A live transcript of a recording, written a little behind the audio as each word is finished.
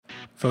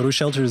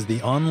PhotoShelter is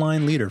the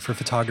online leader for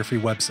photography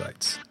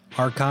websites.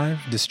 Archive,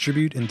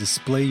 distribute, and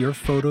display your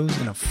photos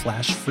in a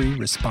flash-free,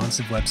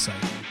 responsive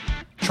website.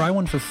 Try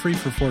one for free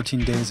for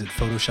 14 days at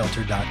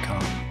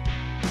photoshelter.com.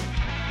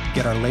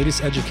 Get our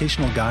latest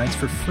educational guides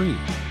for free.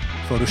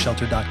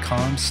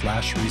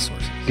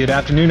 photoshelter.com/resources. Good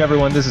afternoon,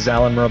 everyone. This is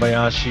Alan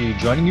Murabayashi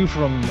joining you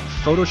from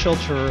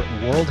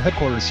PhotoShelter World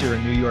Headquarters here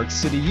in New York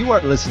City. You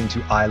are listening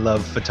to I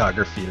Love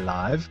Photography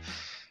Live.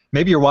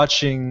 Maybe you're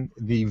watching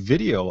the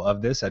video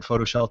of this at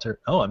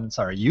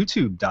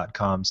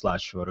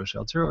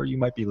youtube.com/photoshelter, or you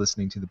might be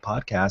listening to the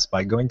podcast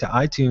by going to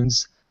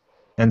iTunes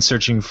and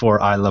searching for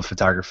I Love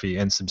Photography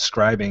and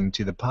subscribing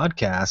to the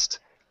podcast.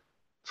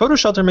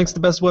 PhotoShelter makes the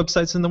best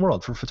websites in the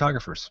world for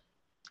photographers.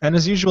 And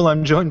as usual,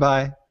 I'm joined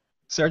by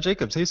Sarah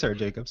Jacobs. Hey, Sarah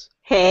Jacobs.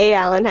 Hey,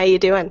 Alan. How you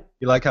doing?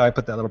 You like how I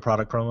put that little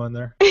product promo in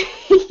there?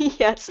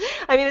 Yes.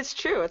 I mean, it's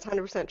true. It's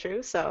 100%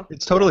 true. So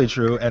It's totally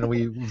true, and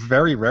we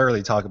very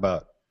rarely talk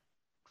about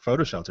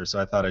PhotoShelter, so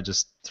I thought I'd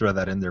just throw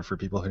that in there for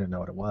people who didn't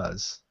know what it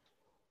was.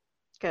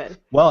 Good.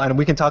 Well, and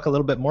we can talk a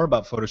little bit more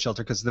about PhotoShelter,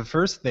 because the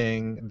first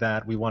thing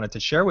that we wanted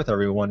to share with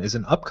everyone is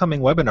an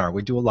upcoming webinar.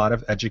 We do a lot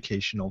of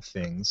educational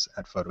things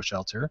at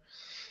PhotoShelter,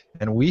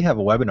 and we have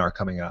a webinar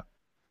coming up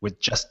with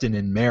Justin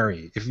and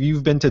Mary. If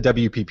you've been to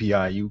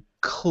WPPI, you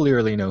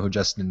clearly know who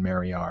Justin and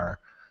Mary are.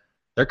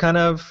 They're kind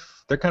of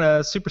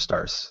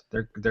superstars.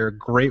 They're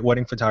great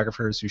wedding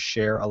photographers who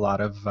share a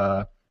lot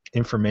of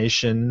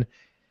information.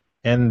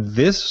 And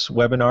this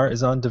webinar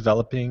is on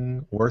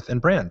developing worth and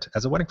brand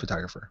as a wedding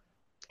photographer.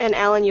 And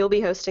Alan, you'll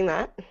be hosting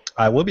that?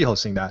 I will be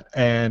hosting that.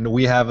 And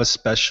we have a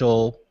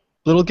special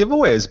little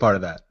giveaway as part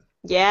of that.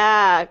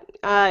 Yeah.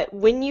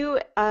 When you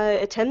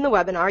attend the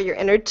webinar, you're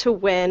entered to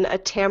win a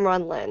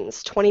Tamron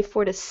lens,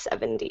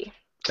 24-70.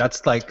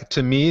 That's like,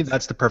 to me,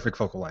 that's the perfect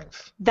focal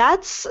length.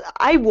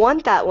 I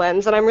want that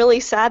lens, and I'm really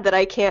sad that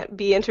I can't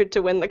be entered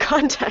to win the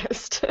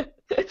contest.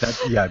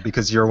 Yeah,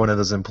 because you're one of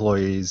those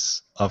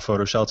employees of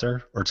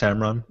PhotoShelter or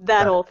Tamron.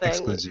 That whole thing.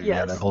 Excludes you. Yes.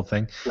 Yeah, that whole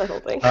thing. That whole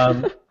thing.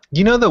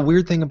 You know, the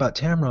weird thing about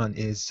Tamron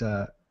is,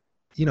 10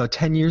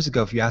 years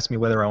ago, if you asked me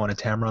whether I want a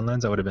Tamron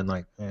lens, I would have been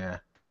like, eh.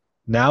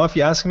 Now, if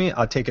you ask me,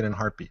 I'll take it in a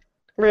heartbeat.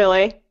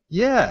 Really?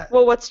 Yeah.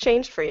 Well, what's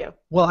changed for you?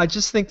 Well, I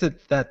just think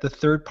that the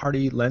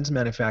third-party lens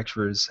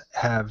manufacturers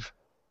have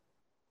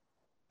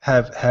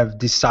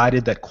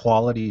decided that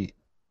quality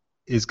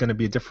is going to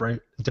be a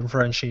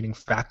differentiating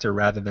factor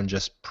rather than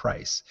just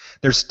price.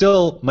 They're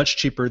still much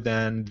cheaper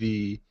than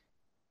the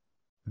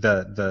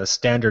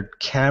standard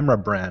camera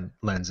brand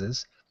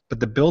lenses, but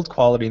the build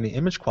quality and the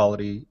image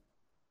quality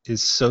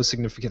is so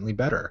significantly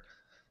better.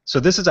 So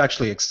this is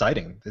actually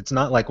exciting. It's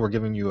not like we're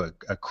giving you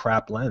a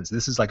crap lens.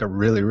 This is like a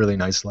really, really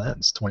nice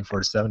lens,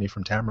 24-70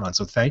 from Tamron.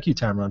 So thank you,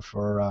 Tamron,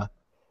 for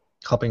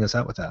helping us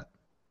out with that.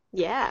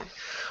 Yeah.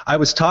 I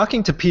was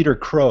talking to Peter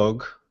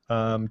Krogh.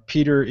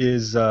 Peter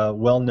is a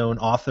well-known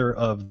author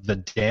of the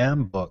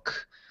DAM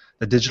book,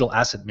 the Digital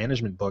Asset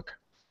Management book.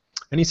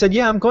 And he said,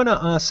 yeah, I'm going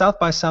to South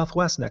by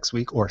Southwest next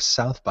week, or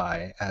South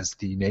by, as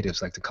the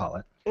natives like to call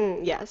it.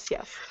 Yes.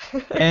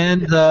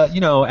 And,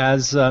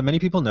 as many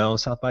people know,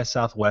 South by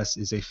Southwest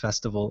is a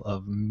festival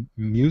of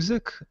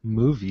music,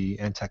 movie,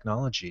 and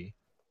technology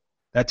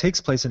that takes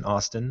place in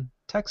Austin,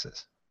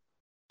 Texas.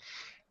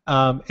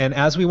 And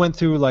as we went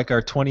through like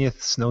our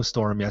 20th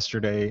snowstorm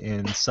yesterday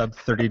in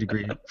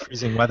sub-30-degree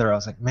freezing weather, I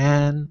was like,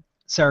 man,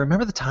 Sarah,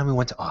 remember the time we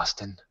went to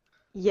Austin?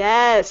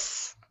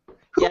 Yes.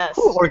 Yes.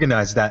 Who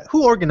organized that?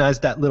 Who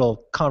organized that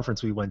little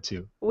conference we went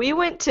to? We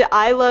went to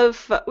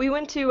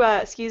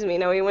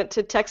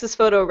Texas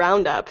Photo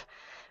Roundup,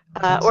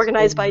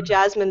 organized by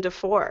Jasmine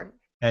DeFore.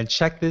 And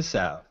check this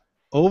out.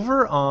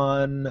 Over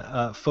on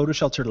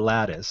PhotoShelter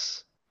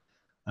Lattice,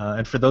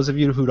 and for those of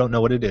you who don't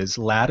know what it is,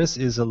 Lattice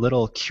is a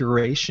little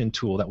curation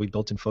tool that we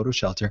built in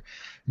PhotoShelter.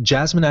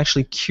 Jasmine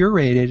actually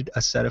curated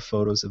a set of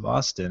photos of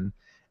Austin,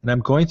 and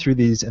I'm going through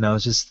these, and I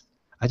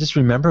just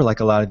remember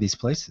like a lot of these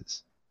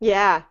places.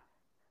 Yeah.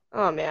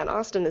 Oh man,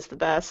 Austin is the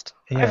best.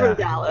 Yeah, I'm from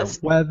Dallas.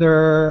 The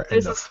weather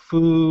and the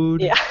food.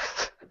 Yeah.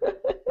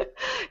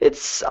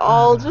 It's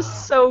all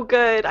just so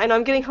good. I know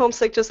I'm getting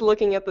homesick just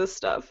looking at this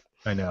stuff.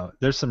 I know.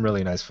 There's some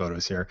really nice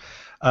photos here.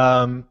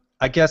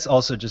 I guess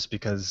also just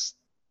because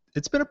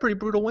it's been a pretty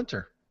brutal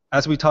winter,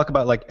 as we talk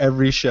about like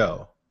every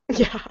show.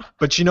 Yeah.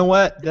 But you know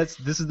what?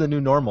 This is the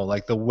new normal.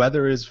 Like the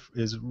weather is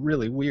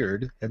really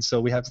weird, and so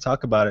we have to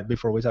talk about it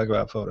before we talk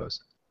about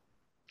photos.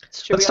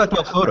 It's true. Let's talk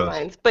about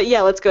photos. But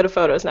yeah, let's go to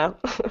photos now.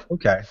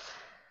 Okay.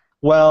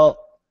 Well,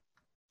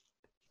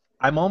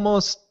 I'm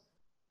loath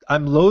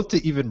to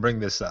even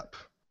bring this up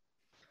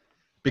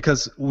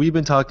because we've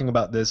been talking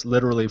about this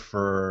literally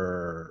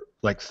for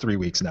like 3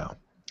 weeks now.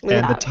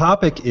 And the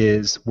topic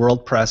is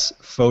World Press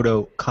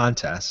Photo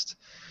Contest.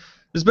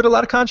 There's been a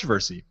lot of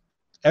controversy.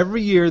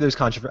 Every year there's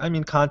controversy. I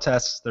mean,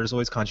 contests, there's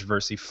always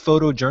controversy.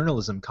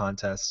 Photojournalism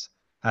contests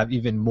have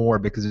even more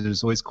because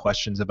there's always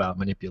questions about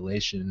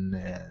manipulation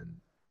and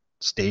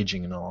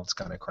staging and all this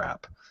kind of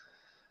crap.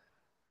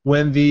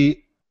 When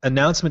the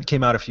announcement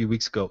came out a few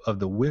weeks ago of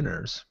the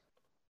winners,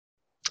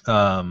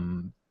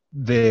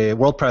 the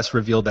World Press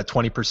revealed that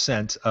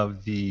 20%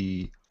 of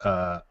the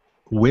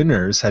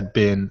winners had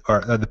been,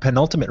 or the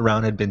penultimate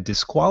round had been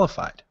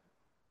disqualified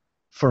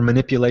for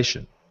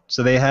manipulation.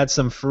 So they had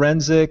some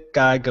forensic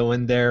guy go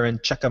in there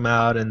and check them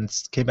out and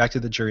came back to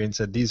the jury and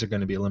said, these are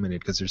going to be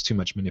eliminated because there's too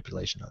much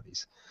manipulation on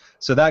these.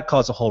 So that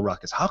caused a whole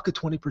ruckus. How could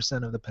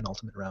 20% of the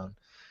penultimate round?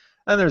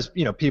 And there's,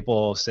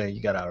 people saying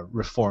you got to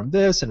reform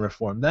this and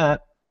reform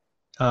that.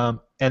 And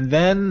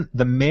then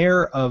the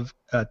mayor of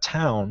a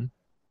town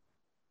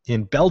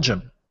in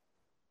Belgium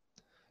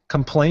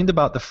complained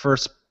about the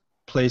first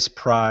place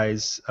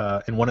prize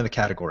in one of the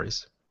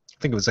categories. I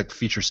think it was like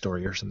feature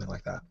story or something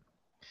like that.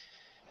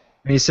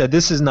 And he said,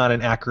 this is not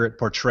an accurate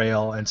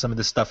portrayal, and some of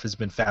this stuff has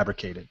been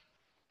fabricated.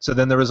 So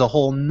then there was a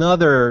whole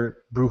nother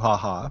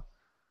brouhaha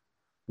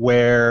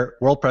where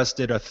World Press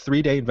did a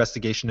 3-day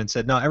investigation and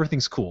said, no,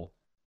 everything's cool,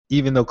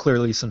 even though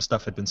clearly some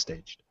stuff had been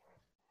staged.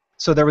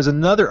 So there was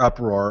another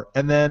uproar,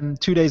 and then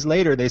 2 days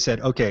later they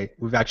said, okay,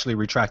 we've actually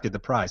retracted the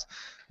prize.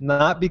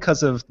 Not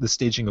because of the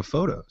staging of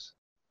photos,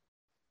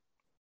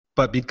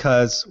 but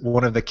because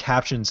one of the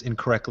captions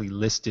incorrectly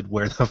listed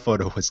where the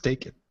photo was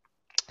taken.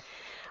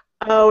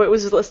 Oh, it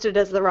was listed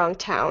as the wrong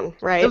town,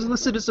 right? It was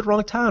listed as the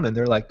wrong town, and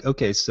they're like,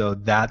 okay, so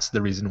that's the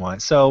reason why.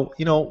 So,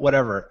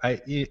 whatever.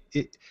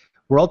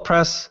 World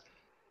Press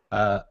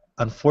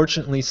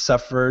unfortunately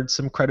suffered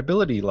some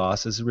credibility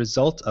loss as a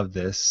result of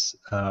this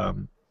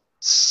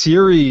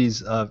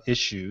series of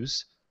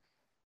issues.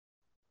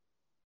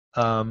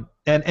 And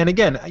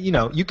again,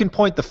 you can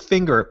point the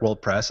finger at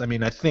World Press. I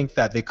mean, I think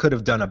that they could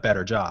have done a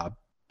better job.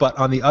 But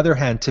on the other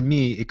hand, to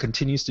me, it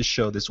continues to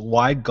show this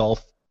wide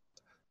gulf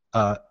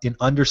in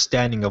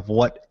understanding of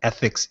what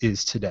ethics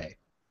is today.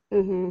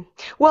 Mm-hmm.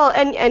 Well,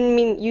 and I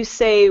mean, you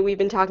say we've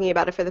been talking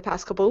about it for the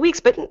past couple of weeks,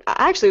 but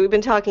actually we've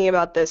been talking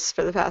about this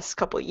for the past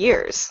couple of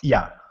years.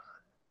 Yeah.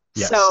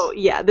 Yes. So,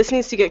 yeah, this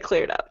needs to get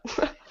cleared up.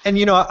 And,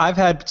 I've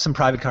had some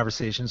private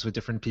conversations with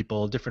different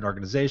people, different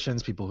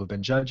organizations, people who've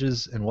been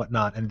judges and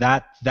whatnot, and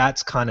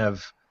that's kind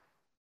of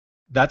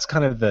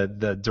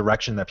the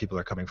direction that people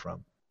are coming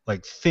from.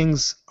 Like,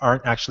 things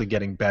aren't actually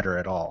getting better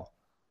at all.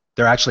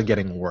 They're actually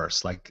getting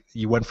worse. Like,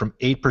 you went from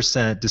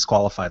 8%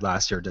 disqualified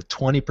last year to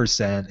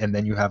 20%, and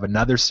then you have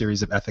another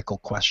series of ethical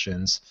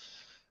questions,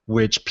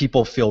 which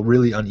people feel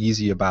really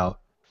uneasy about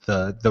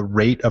the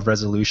rate of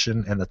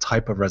resolution and the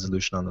type of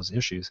resolution on those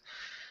issues.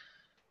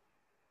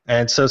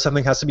 And so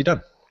something has to be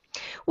done.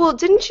 Well,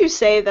 didn't you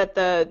say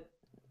that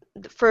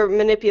for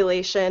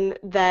manipulation,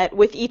 that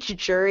with each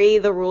jury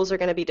the rules are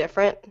going to be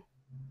different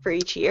for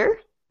each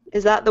year?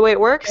 Is that the way it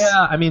works?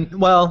 Yeah, I mean,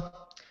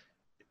 well,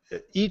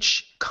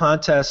 each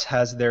contest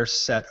has their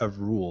set of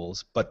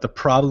rules, but the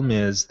problem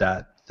is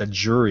that the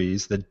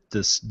juries,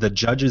 the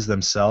judges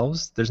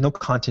themselves, there's no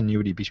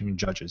continuity between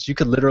judges. You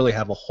could literally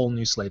have a whole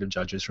new slate of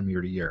judges from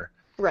year to year.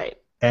 Right.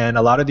 And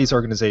a lot of these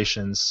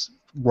organizations,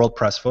 World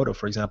Press Photo,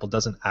 for example,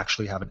 doesn't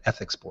actually have an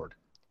ethics board.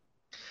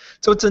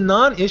 So it's a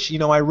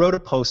non-issue. I wrote a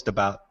post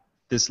about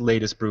this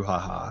latest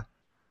brouhaha,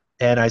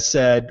 and I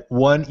said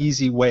one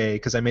easy way,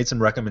 because I made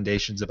some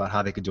recommendations about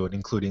how they could do it,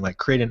 including like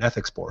create an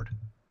ethics board.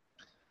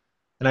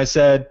 And I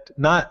said,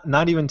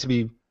 not even to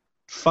be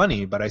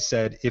funny, but I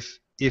said, if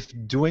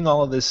doing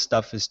all of this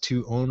stuff is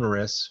too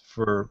onerous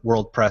for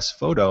World Press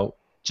Photo,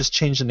 just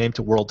change the name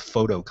to World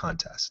Photo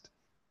Contest.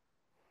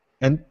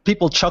 And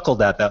people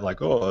chuckled at that,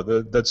 like, oh,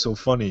 that's so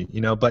funny,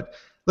 But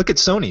look at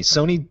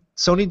Sony.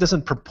 Sony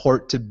doesn't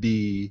purport to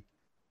be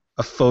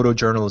a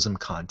photojournalism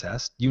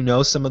contest.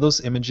 Some of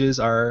those images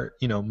are,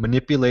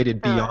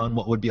 manipulated beyond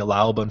what would be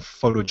allowable in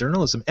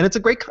photojournalism, and it's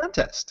a great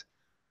contest.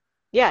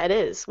 Yeah, it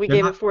is. We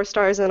gave it 4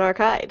 stars in our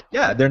guide.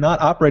 Yeah, they're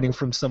not operating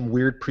from some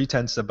weird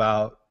pretense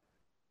about,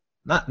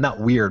 not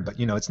weird, but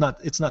it's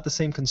not the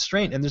same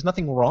constraint, and there's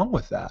nothing wrong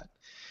with that.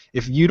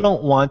 If you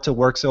don't want to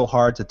work so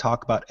hard to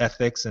talk about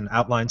ethics and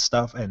outline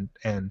stuff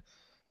and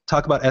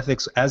talk about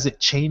ethics as it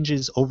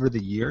changes over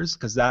the years,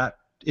 because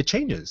it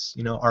changes.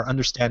 Our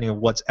understanding of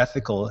what's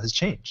ethical has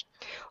changed.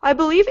 I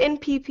believe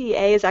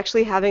NPPA is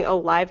actually having a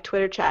live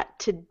Twitter chat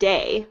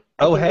today.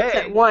 Oh, hey. It's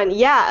at 1.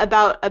 Yeah,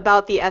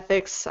 about the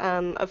ethics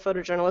of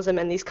photojournalism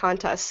and these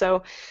contests.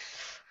 So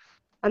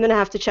I'm going to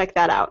have to check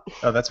that out.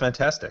 Oh, that's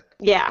fantastic.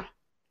 Yeah.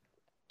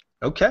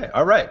 Okay,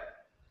 all right.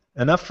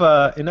 Enough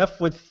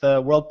with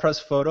World Press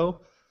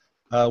Photo.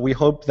 We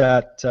hope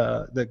that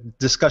the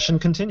discussion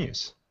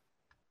continues.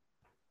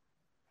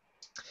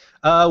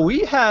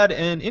 We had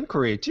an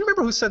inquiry. Do you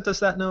remember who sent us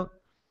that note?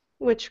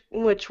 Which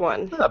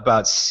one?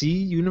 About C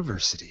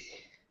University.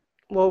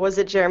 Well, was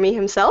it Jeremy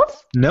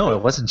himself? No,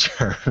 it wasn't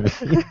Jeremy.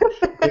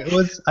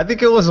 I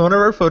think it was one of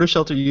our Photo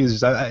Shelter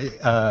users.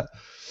 I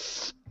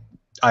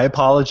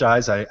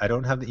apologize. I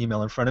don't have the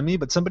email in front of me,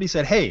 but somebody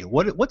said, "Hey,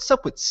 what's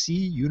up with C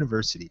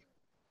University?"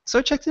 So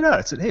I checked it out.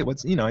 I said, "Hey,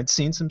 I'd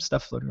seen some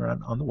stuff floating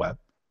around on the web.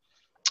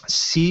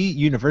 C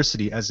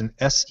University, as in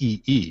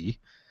S-E-E,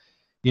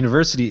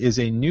 University is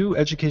a new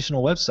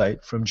educational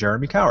website from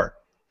Jeremy Cowart,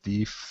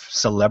 the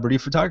celebrity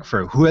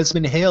photographer who has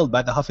been hailed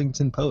by the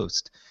Huffington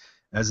Post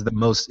as the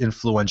most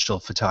influential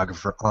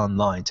photographer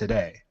online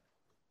today.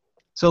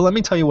 So let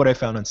me tell you what I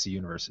found on C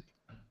University.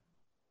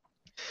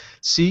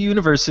 CU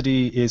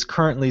University is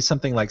currently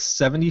something like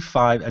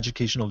 75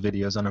 educational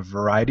videos on a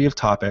variety of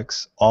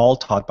topics, all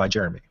taught by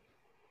Jeremy.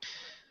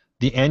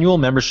 The annual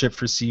membership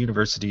for CU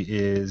University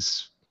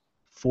is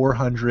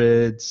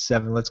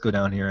 $407. Let's go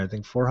down here. I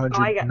think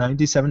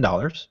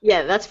 $497.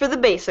 Yeah, that's for the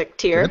basic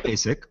tier. For the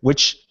basic,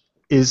 which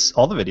is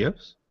all the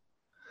videos.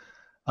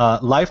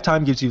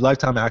 Lifetime gives you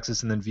lifetime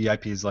access, and then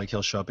VIP is like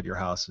he'll show up at your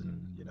house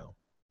and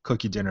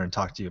cook you dinner and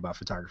talk to you about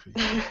photography.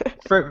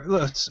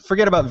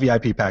 Forget about the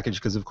VIP package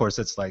because of course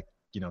that's like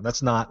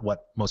that's not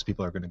what most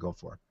people are going to go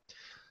for.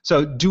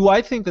 So do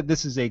I think that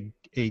this is a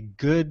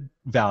good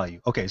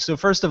value? Okay, so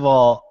first of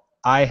all,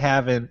 I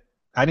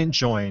didn't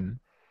join,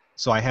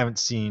 so I haven't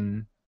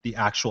seen the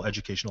actual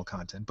educational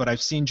content, but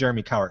I've seen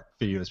Jeremy Cowart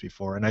videos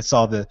before, and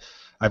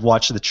I've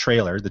watched the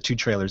two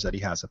trailers that he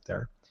has up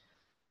there.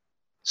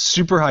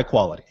 Super high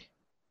quality.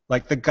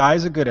 Like, the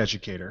guy's a good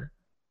educator.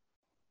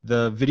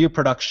 The video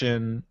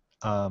production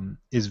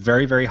is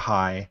very, very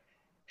high,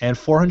 and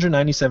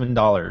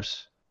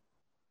 $497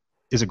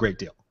 is a great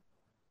deal.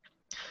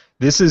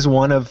 This is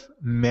one of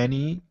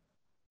many.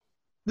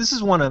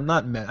 There's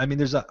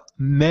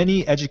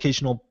many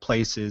educational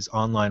places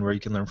online where you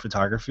can learn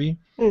photography.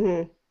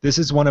 Mm-hmm. This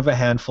is one of a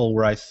handful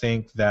where I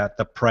think that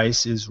the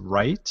price is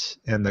right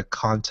and the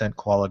content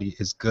quality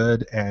is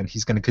good, and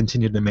he's going to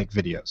continue to make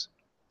videos.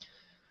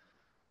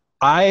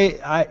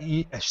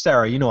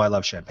 Sarah, I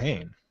love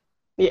champagne.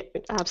 Yeah,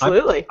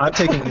 absolutely. I'm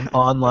taking an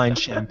online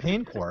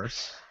champagne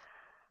course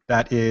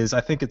that is,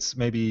 I think it's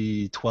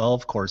maybe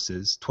 12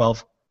 courses,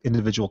 12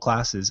 individual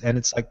classes, and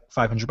it's like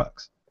 $500.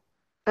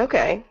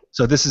 Okay.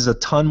 So this is a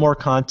ton more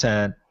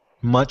content,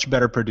 much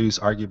better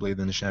produced, arguably,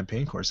 than the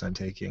champagne course I'm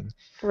taking.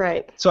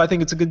 Right. So I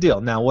think it's a good deal.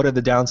 Now, what are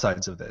the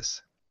downsides of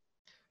this?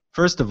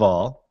 First of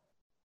all,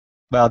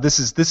 well, this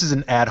is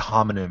an ad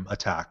hominem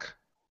attack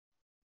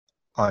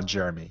on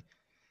Jeremy.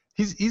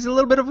 He's a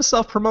little bit of a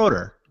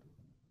self-promoter.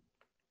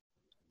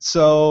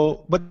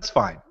 So, but it's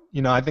fine.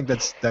 I think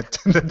that's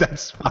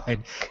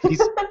fine.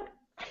 He's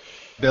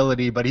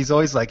ability, but he's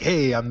always like,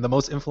 "Hey, I'm the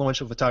most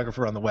influential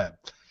photographer on the web."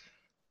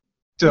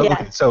 So,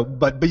 yeah. Okay,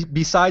 but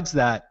besides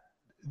that,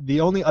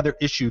 the only other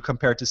issue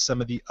compared to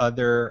some of the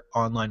other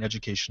online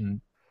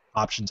education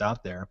options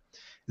out there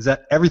is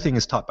that everything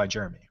is taught by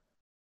Jeremy.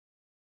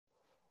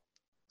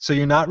 So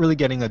you're not really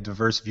getting a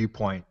diverse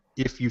viewpoint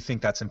if you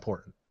think that's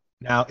important.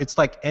 Now, it's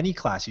like any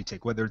class you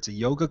take, whether it's a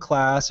yoga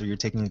class or you're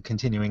taking a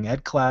continuing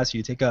ed class or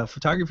you take a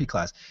photography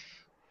class.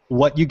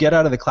 What you get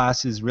out of the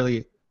class is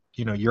really,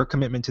 your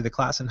commitment to the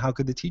class and how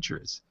good the teacher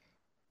is.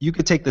 You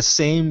could take the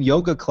same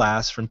yoga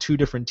class from two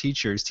different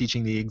teachers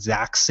teaching the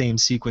exact same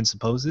sequence of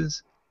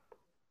poses,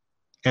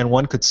 and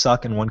one could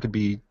suck and one could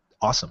be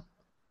awesome.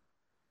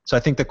 So I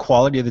think the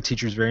quality of the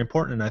teacher is very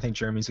important, and I think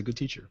Jeremy's a good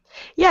teacher.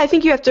 Yeah, I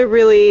think you have to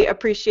really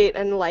appreciate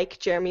and like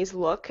Jeremy's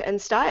look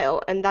and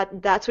style, and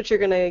that's what you're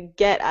going to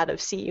get out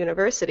of CU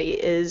University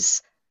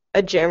is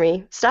a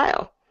Jeremy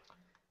style.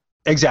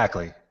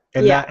 Exactly.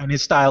 And and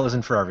his style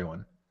isn't for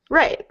everyone.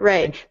 Right.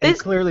 And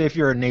clearly, if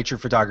you're a nature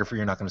photographer,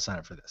 you're not going to sign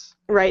up for this.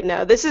 Right,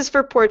 no. This is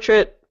for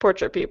portrait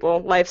people,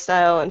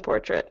 lifestyle and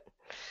portrait.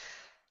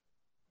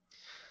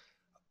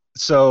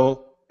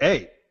 So,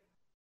 hey,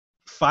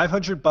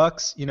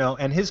 $500,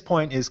 and his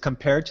point is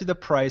compared to the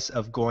price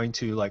of going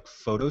to like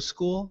photo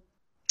school.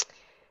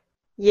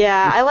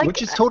 Yeah,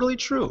 which is totally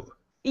true.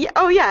 Yeah.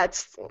 Oh, yeah.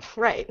 It's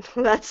right.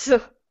 That's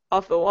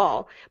off the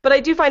wall. But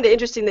I do find it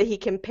interesting that he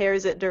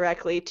compares it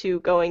directly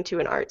to going to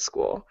an art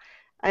school.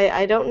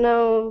 I don't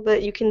know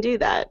that you can do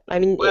that. I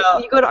mean,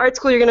 if you go to art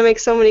school, you're going to make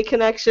so many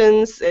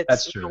connections.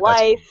 That's true.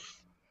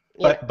 Life.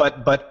 That's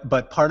true.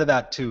 But part of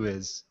that too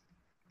is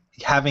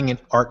having an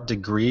art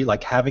degree,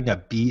 like having a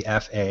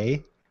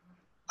BFA.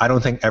 I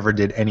don't think ever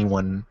did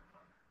anyone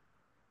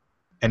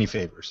any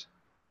favors.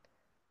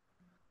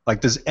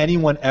 Like, does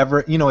anyone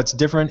ever? It's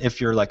different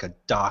if you're like a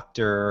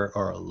doctor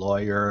or a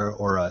lawyer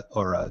or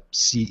a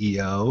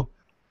CEO.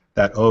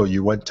 That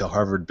you went to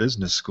Harvard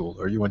Business School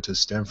or you went to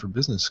Stanford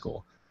Business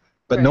School,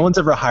 but no one's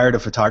ever hired a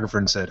photographer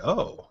and said,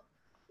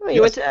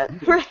 you went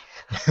to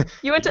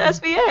you went to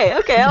SVA.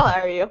 Okay, I'll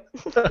hire you.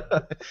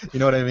 You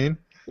know what I mean?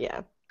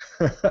 Yeah.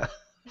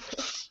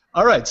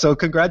 All right, so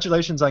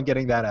congratulations on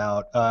getting that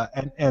out.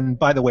 And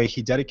by the way,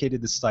 he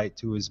dedicated the site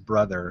to his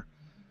brother,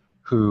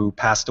 who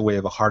passed away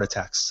of a heart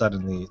attack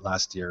suddenly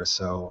last year.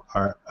 So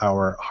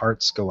our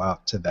hearts go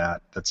out to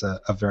that. That's a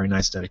very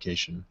nice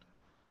dedication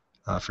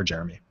for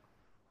Jeremy.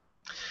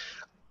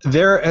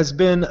 There has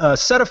been a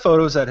set of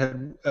photos that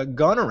had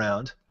gone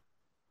around,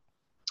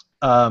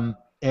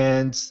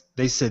 and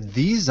they said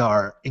these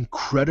are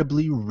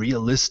incredibly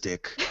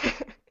realistic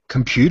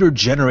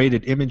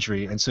computer-generated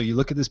imagery. And so you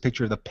look at this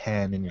picture of the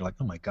pen, and you're like,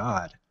 oh my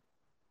God,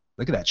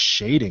 look at that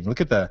shading. Look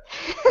at the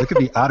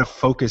out of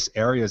focus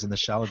areas in the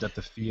shallow depth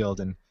of field.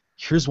 And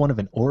here's one of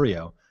an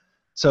Oreo.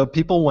 So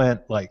people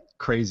went like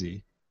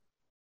crazy.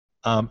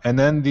 And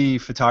then the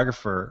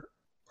photographer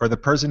or the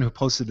person who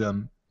posted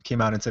them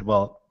came out and said,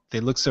 well, they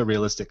look so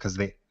realistic because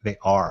they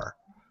are.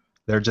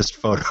 They're just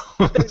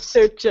photos.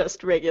 They're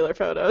just regular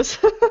photos.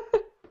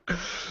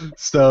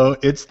 So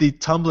it's the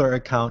Tumblr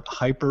account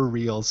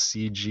Hyperreal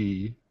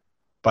CG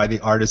by the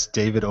artists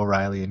David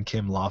O'Reilly and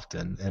Kim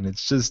Lofton, and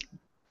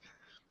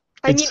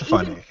I mean, it's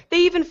funny. they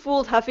even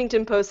fooled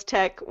Huffington Post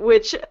Tech,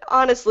 which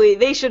honestly,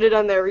 they should have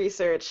done their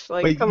research.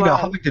 Like, But come on.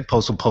 Huffington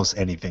Post will post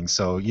anything,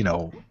 so I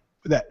know, shame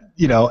but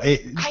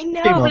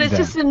on it's them.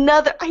 just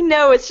another. I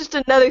know, it's just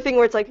another thing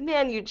where it's like,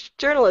 man, you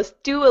journalists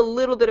do a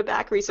little bit of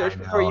back research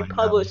before you I know.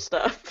 publish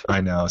stuff. I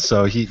know.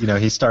 So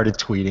he started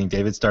tweeting.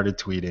 David started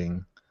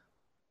tweeting.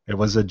 It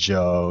was a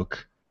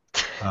joke,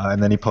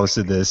 and then he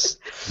posted this,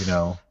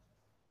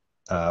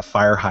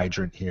 fire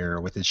hydrant here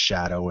with his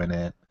shadow in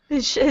it.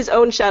 His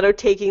own shadow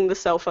taking the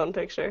cell phone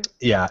picture.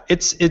 Yeah,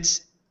 it's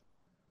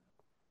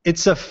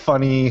a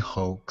funny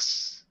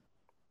hoax,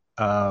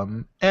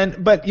 but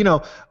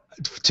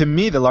to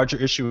me the larger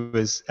issue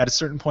is at a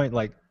certain point,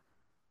 like,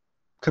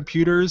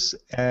 computers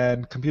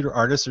and computer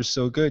artists are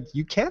so good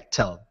you can't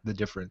tell the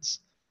difference.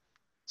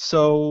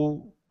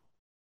 So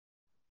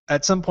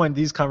at some point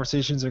these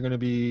conversations are going to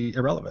be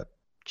irrelevant.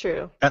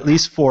 True. At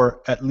least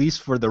for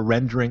the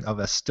rendering of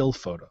a still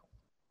photo.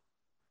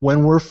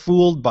 When we're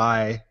fooled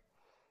by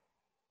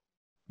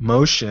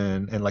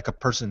motion and like a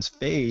person's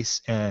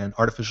face and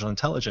artificial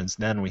intelligence,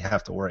 then we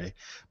have to worry.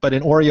 But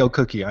an Oreo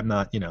cookie, I'm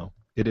not,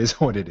 it is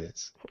what it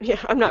is. Yeah,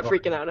 I'm not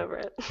freaking out over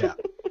it. Yeah.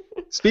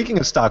 Speaking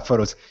of stock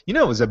photos,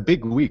 it was a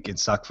big week in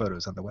stock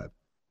photos on the web.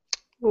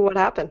 What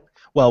happened?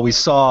 Well, we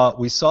saw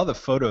the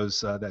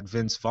photos that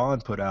Vince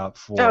Vaughn put out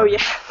for Oh,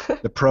 yeah.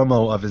 the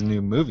promo of his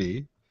new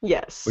movie,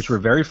 Yes. which were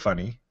very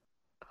funny.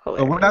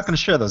 Hilarious. But we're not going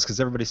to share those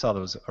because everybody saw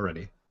those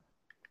already.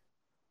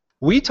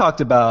 We talked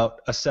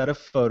about a set of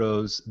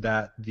photos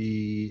that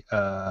the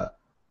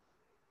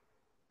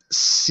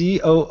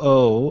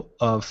COO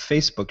of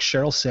Facebook,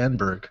 Sheryl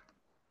Sandberg,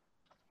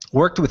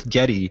 worked with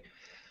Getty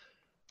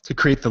to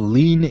create the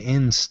Lean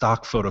In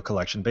stock photo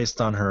collection based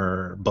on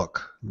her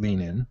book,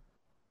 Lean In.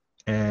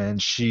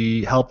 And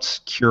she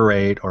helped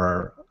curate,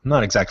 or I'm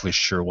not exactly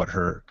sure what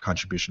her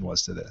contribution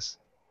was to this.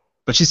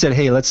 But she said,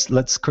 hey,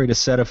 let's create a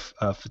set of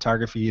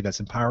photography that's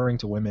empowering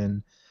to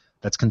women,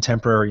 that's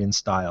contemporary in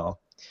style.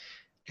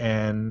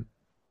 And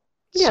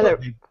yeah, so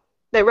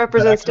that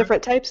represents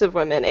different types of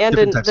women, and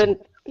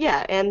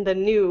the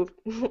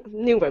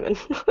new women.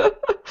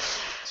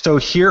 So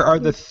here are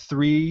the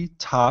 3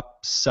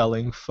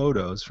 top-selling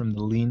photos from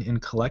the Lean In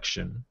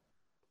collection,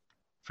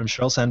 from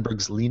Sheryl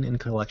Sandberg's Lean In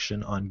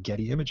collection on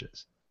Getty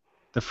Images.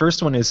 The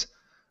first one is,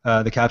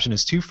 the caption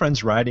is, 2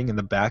 friends riding in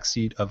the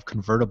backseat of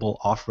convertible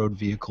off-road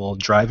vehicle,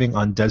 driving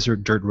on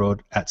desert dirt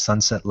road at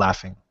sunset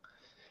laughing.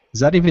 Is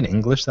that even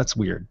English? That's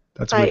weird.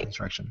 That's weird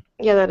construction.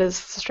 Yeah, that is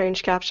a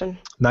strange caption.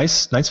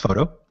 Nice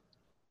photo.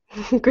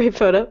 Great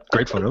photo.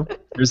 Great photo.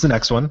 Here's the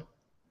next one.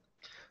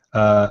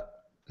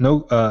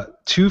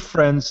 2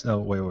 friends. No,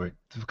 wait.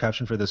 The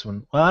caption for this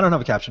one. Well, I don't have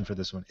a caption for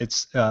this one.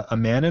 It's a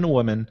man and a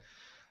woman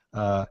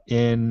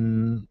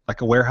in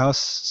like a warehouse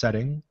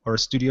setting or a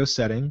studio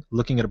setting,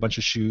 looking at a bunch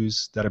of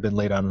shoes that have been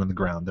laid out on the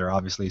ground. They're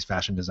obviously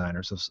fashion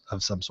designers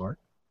of some sort.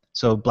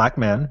 So black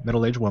man,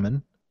 middle-aged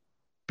woman,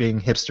 being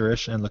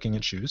hipsterish and looking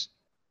at shoes.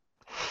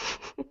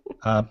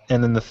 And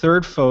then the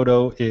third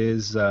photo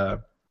is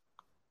a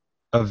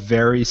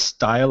very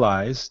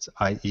stylized,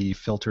 i.e.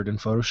 filtered and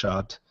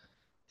photoshopped,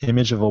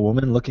 image of a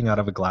woman looking out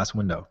of a glass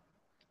window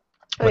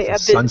with the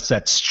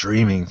sunset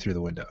streaming through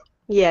the window.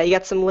 Yeah, you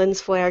got some lens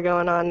flare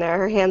going on there.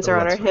 Her hands are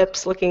on her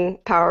hips, looking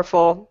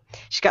powerful.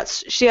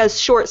 She has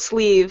short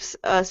sleeve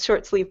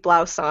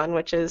blouse on,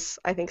 which is,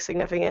 I think,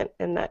 significant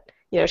in that,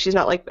 she's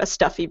not like a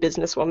stuffy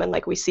businesswoman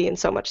like we see in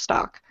so much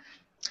stock.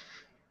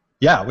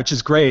 Yeah, which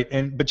is great.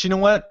 But you know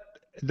what?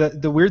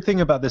 The weird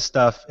thing about this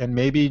stuff, and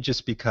maybe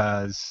just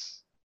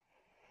because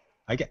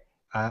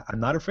I'm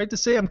not afraid to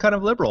say I'm kind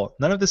of liberal,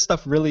 none of this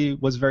stuff really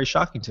was very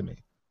shocking to me.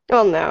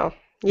 Oh no.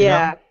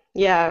 Yeah.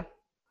 Yeah.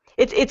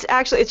 It's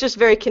just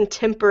very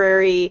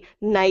contemporary,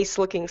 nice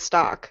looking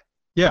stock.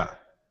 Yeah.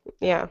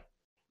 Yeah.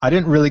 I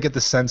didn't really get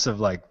the sense of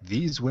like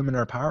these women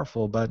are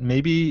powerful, but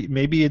maybe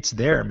it's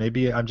there.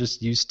 Maybe I'm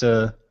just used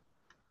to.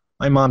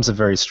 My mom's a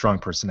very strong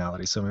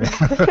personality, so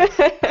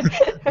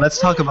let's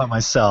talk about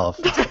myself.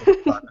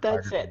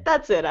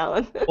 That's it,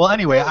 Alan. Well,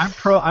 anyway, I'm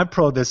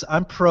pro this.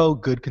 I'm pro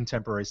good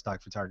contemporary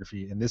stock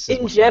photography, and this is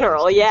in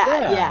general.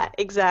 Yeah,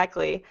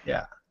 exactly.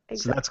 Yeah, exactly.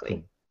 So that's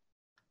cool.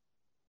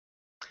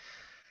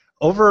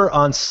 Over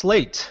on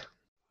Slate,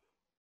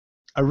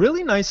 a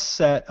really nice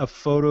set of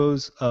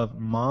photos of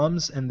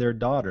moms and their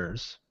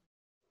daughters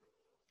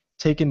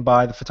taken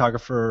by the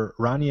photographer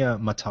Rania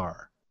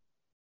Matar,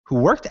 who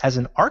worked as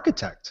an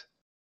architect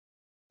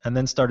and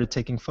then started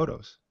taking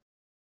photos.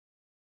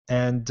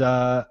 And,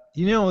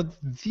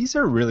 these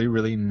are really,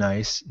 really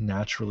nice,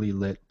 naturally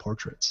lit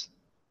portraits.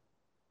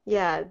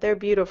 Yeah, they're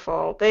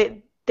beautiful.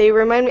 They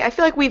remind me, I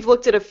feel like we've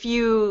looked at a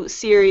few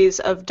series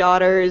of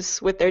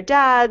daughters with their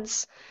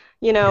dads,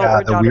 or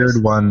the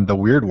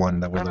weird one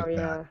that we looked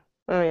at.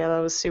 Oh yeah, that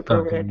was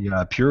super weird.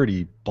 The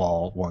purity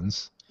ball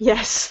ones.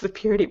 Yes, the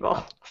purity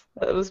ball.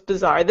 That was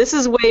bizarre. This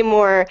is way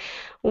more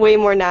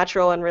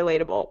natural and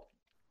relatable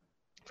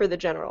for the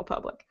general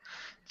public.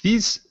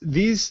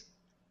 These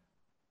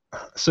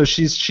so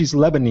she's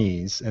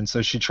Lebanese, and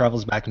so she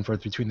travels back and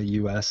forth between the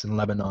U.S. and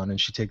Lebanon, and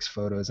she takes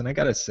photos. And I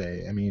gotta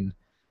say, I mean,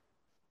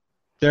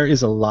 there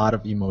is a lot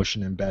of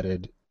emotion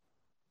embedded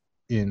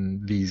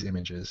in these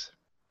images.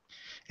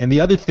 And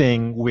the other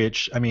thing,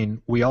 which I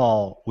mean, we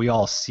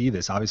all see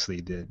this.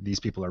 Obviously, these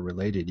people are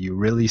related. You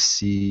really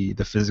see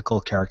the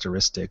physical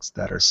characteristics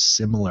that are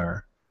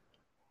similar,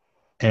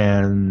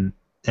 and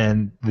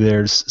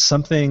there's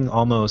something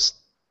almost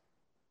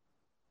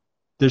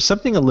there's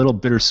something a little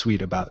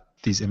bittersweet about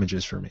these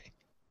images for me.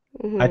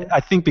 Hmm. I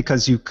think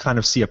because you kind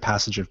of see a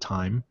passage of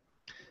time.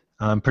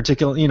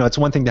 Particularly, it's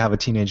one thing to have a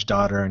teenage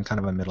daughter and kind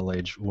of a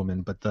middle-aged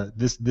woman, but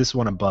this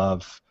one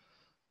above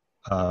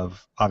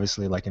of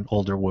obviously like an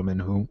older woman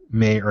who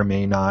may or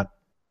may not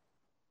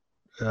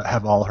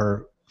have all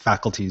her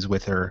faculties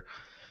with her,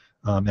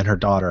 and her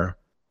daughter,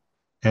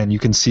 and you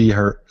can see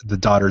the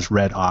daughter's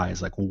red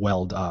eyes like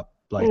welled up,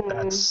 like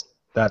Hmm.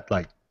 that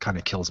like kind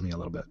of kills me a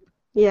little bit.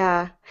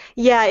 Yeah.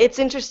 Yeah, it's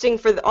interesting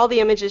for all the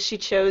images she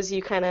chose,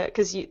 you kind of,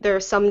 because there are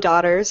some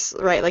daughters,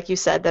 right, like you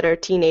said, that are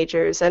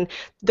teenagers, and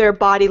their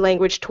body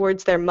language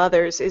towards their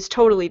mothers is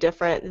totally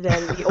different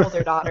than the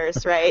older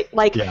daughters, right?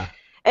 Like, Yeah,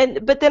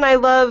 but then I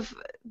love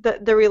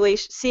the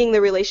relation, seeing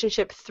the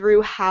relationship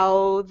through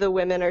how the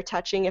women are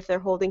touching, if they're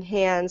holding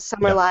hands,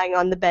 some are yeah. lying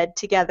on the bed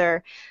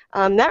together.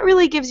 That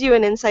really gives you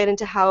an insight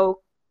into how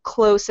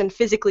close and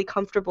physically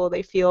comfortable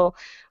they feel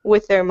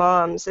with their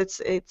moms.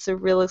 It's a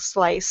real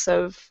slice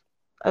of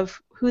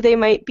who they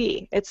might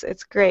be.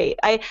 It's great.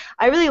 I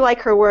really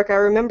like her work. I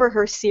remember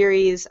her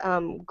series,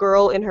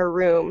 Girl in Her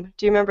Room.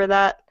 Do you remember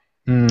that?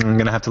 I'm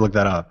gonna have to look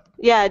that up.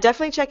 Yeah,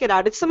 definitely check it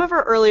out. It's some of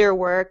her earlier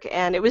work,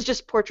 and it was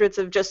just portraits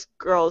of just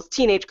girls,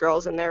 teenage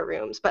girls in their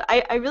rooms. But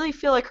I really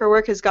feel like her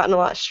work has gotten a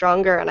lot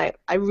stronger, and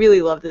I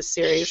really love this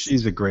series.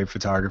 She's a great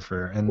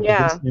photographer, and this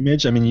Yeah,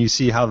 image, I mean, you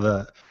see how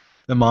the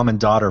mom and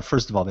daughter,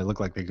 first of all, they look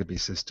like they could be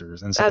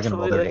sisters, and second of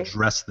all, they're absolutely.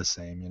 dressed the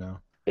same.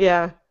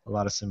 Yeah. A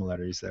lot of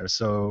similarities there.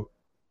 So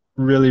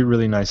really,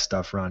 really nice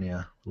stuff,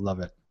 Rania. Love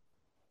it.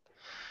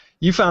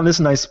 You found this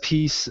nice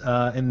piece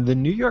in the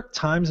New York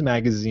Times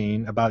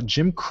Magazine about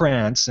Jim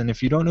Krantz, and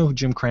if you don't know who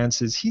Jim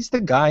Krantz is, he's the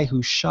guy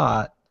who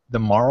shot the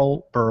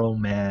Marlboro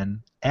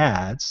Man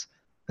ads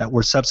that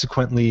were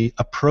subsequently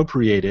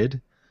appropriated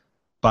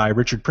by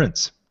Richard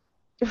Prince,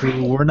 who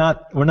Right. we're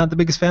not the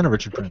biggest fan of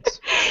Richard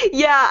Prince.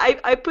 Yeah,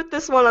 I put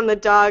this one on the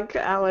dog,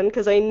 Alan,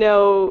 because I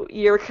know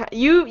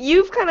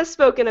you've kind of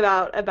spoken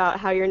about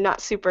how you're not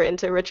super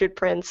into Richard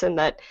Prince and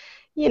that,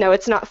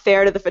 it's not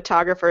fair to the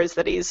photographers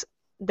that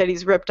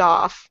he's ripped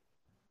off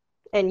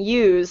and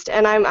used.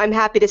 And I'm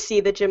happy to see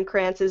that Jim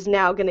Krantz is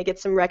now going to get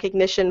some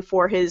recognition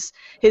for his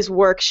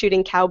work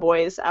shooting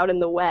cowboys out in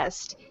the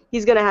West.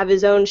 He's going to have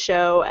his own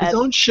show His at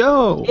own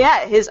show.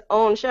 yeah, his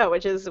own show,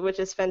 which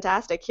is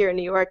fantastic here in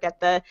New York at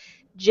the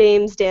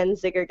James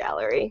Danziger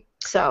Gallery.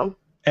 So.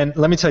 And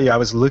let me tell you, I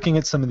was looking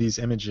at some of these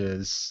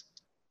images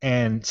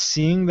and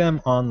seeing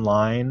them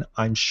online,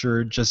 I'm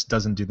sure just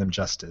doesn't do them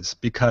justice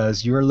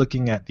because you're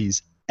looking at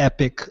these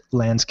epic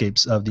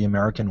landscapes of the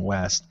American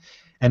West.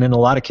 And in a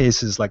lot of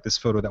cases, like this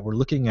photo that we're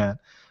looking at,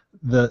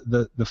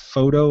 the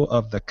photo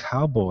of the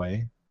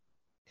cowboy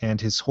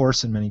and his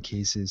horse in many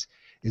cases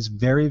is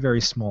very,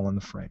 very small in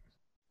the frame.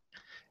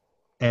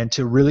 And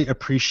to really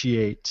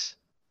appreciate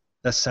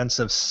the sense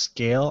of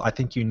scale, I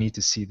think you need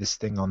to see this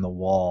thing on the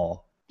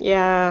wall,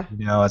 Yeah,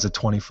 as a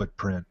 20-foot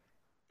print.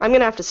 I'm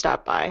gonna have to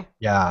stop by.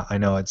 Yeah, I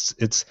know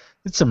it's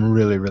some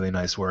really really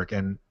nice work,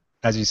 and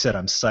as you said,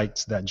 I'm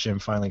psyched that Jim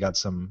finally got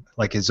some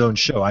like his own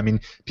show. I mean,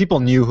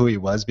 people knew who he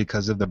was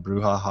because of the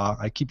brouhaha.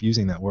 I keep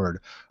using that word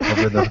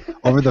over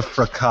the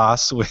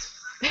fracas with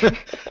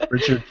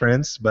Richard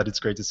Prince, but it's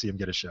great to see him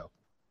get a show.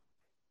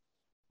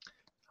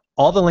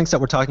 All the links that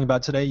we're talking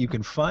about today you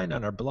can find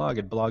on our blog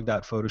at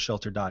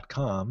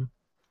blog.photoshelter.com.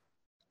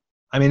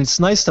 I mean, it's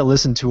nice to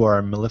listen to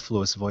our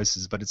mellifluous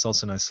voices, but it's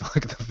also nice to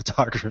look at the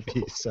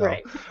photography. So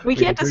Right. We we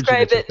can't encourage you to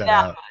describe check it that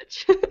that out.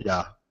 much.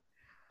 Yeah.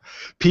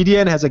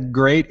 PDN has a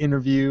great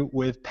interview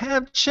with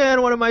Pam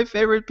Chen, one of my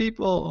favorite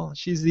people.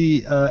 She's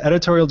the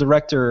editorial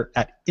director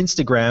at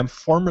Instagram,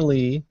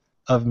 formerly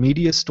of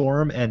Media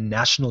Storm and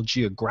National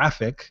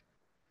Geographic.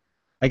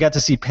 I got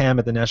to see Pam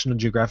at the National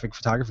Geographic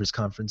Photographers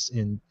Conference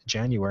in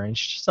January, and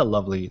she's just a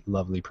lovely,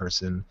 lovely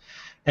person.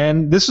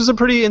 And this was a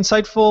pretty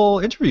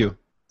insightful interview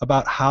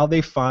about how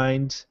they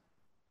find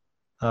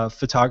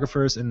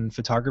photographers and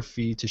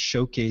photography to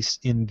showcase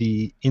in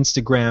the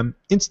Instagram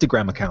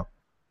account.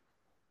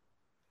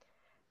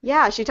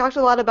 Yeah, she talked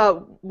a lot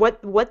about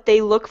what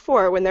they look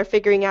for when they're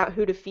figuring out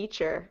who to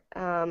feature.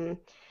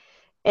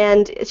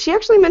 And she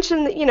actually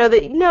mentioned that,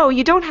 that no,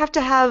 you don't have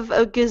to have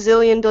a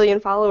gazillion billion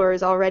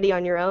followers already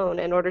on your own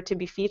in order to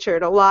be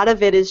featured. A lot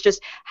of it is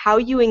just how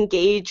you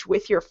engage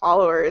with your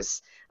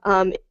followers,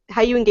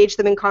 how you engage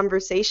them in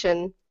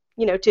conversation,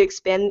 to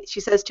expand, she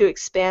says, to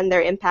expand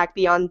their impact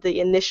beyond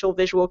the initial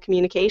visual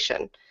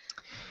communication.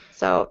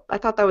 So I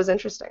thought that was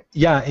interesting.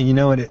 Yeah,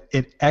 and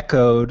it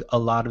echoed a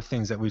lot of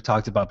things that we've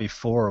talked about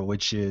before,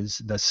 which is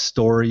the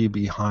story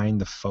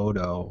behind the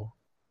photo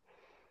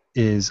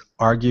is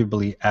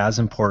arguably as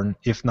important,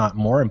 if not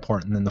more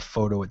important, than the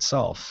photo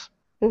itself.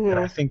 And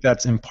I Hmm. think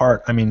that's in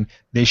part, I mean,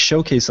 they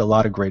showcase a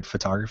lot of great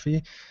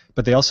photography,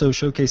 but they also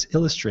showcase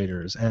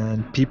illustrators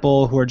and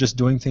people who are just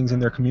doing things in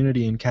their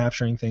community and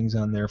capturing things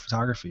on their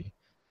photography.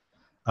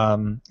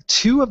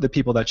 Two of the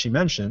people that she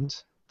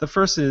mentioned, the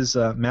first is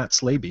Matt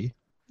Slaby.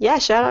 Yeah,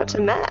 shout out to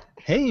Uh, Matt.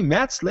 hey,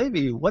 Matt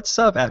Slaby, what's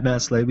up at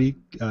Matt Slaby?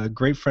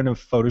 Great friend of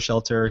Photo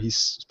Shelter. He's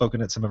spoken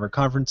at some of our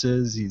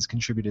conferences. He's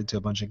contributed to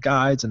a bunch of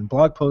guides and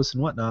blog posts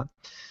and whatnot.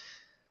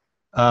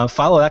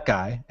 Follow that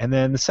guy. And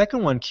then the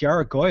second one,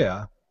 Kiara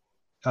Goya,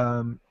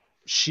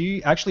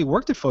 she actually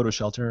worked at Photo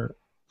Shelter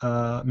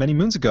many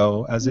moons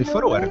ago as a No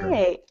photo editor.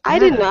 way. I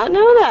did Yeah, not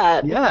know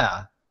that.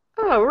 yeah,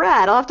 Oh,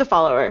 rad. I'll have to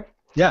follow her.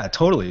 yeah,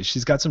 totally.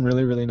 She's got some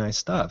really, really nice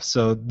stuff.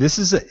 So this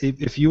is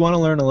if you want to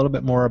learn a little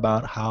bit more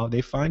about how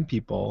they find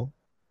people,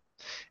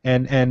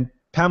 and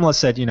Pamela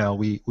said,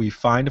 we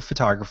find a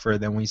photographer,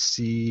 then we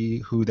see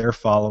who they're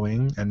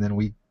following, and then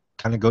we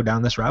kind of go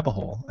down this rabbit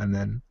hole, and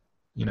then,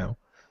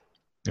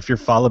 if you're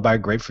followed by a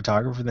great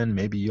photographer, then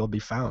maybe you'll be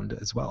found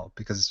as well,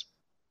 because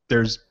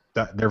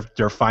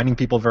they're finding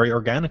people very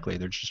organically.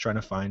 They're just trying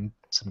to find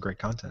some great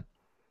content.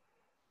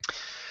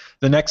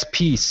 The next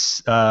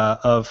piece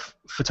of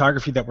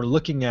photography that we're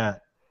looking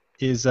at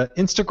is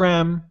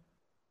Instagram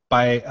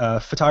by a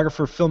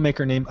photographer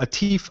filmmaker named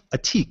Atif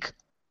Atik.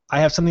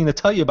 I have something to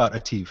tell you about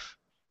Atif.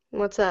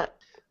 What's that?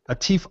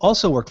 Atif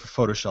also worked for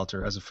Photo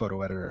Shelter as a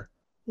photo editor.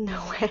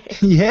 No way.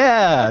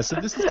 Yeah, so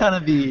this is kind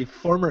of the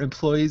former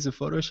employees of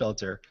Photo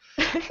Shelter.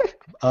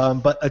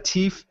 But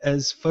Atif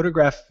is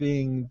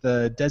photographing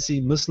the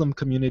Desi Muslim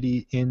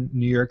community in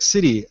New York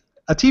City.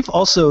 Atif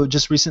also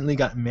just recently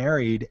got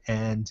married,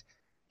 and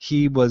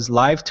he was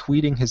live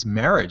tweeting his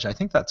marriage. I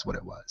think that's what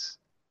it was.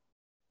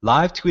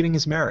 Live tweeting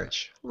his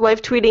marriage.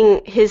 Live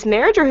tweeting his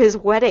marriage or his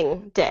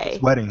wedding day?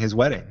 His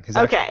wedding.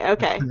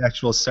 Okay. His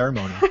actual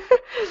ceremony.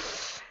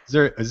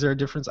 Is there a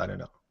difference? I don't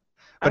know.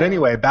 But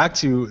anyway, back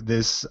to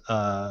this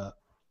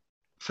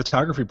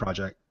photography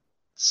project.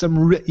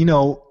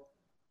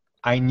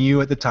 I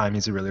knew at the time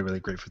he's a really, really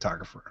great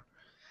photographer.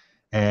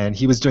 And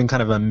he was doing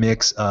kind of a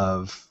mix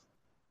of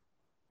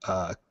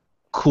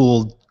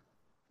cool,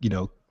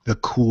 the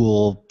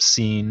cool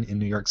scene in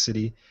New York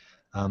City,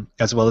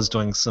 as well as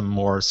doing some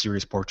more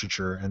serious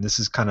portraiture. And this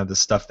is kind of the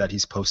stuff that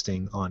he's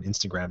posting on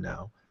Instagram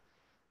now.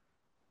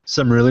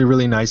 Some really,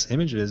 really nice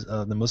images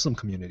of the Muslim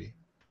community.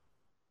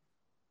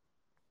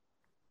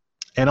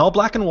 And all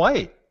black and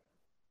white.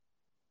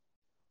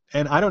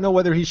 And I don't know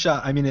whether he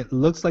shot, it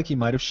looks like he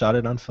might have shot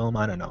it on film.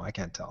 I don't know. I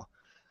can't tell.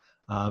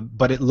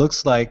 But it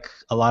looks like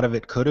a lot of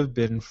it could have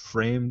been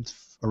framed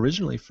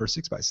originally for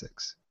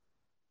 6x6.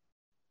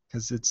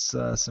 Because it's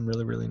some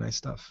really, really nice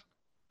stuff.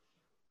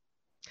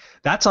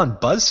 That's on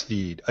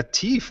BuzzFeed.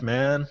 Atif,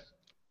 man.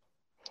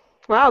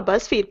 Wow,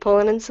 BuzzFeed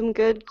pulling in some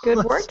good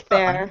work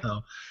there. I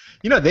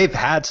know. They've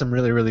had some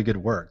really, really good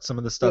work. Some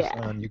of the stuff Yeah.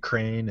 on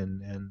Ukraine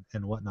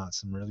and whatnot.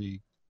 Some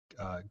really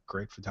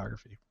great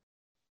photography.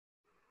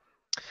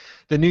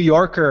 The New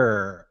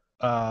Yorker,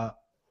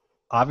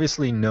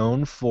 obviously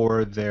known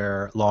for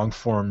their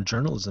long-form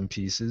journalism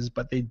pieces,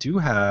 but they do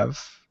have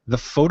the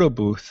photo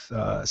booth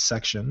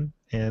section,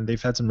 and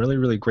they've had some really,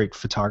 really great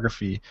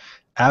photography.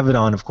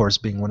 Avedon, of course,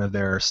 being one of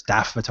their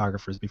staff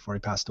photographers before he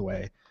passed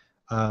away.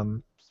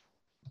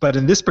 But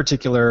in this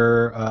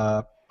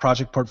particular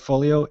project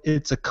portfolio,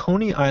 it's a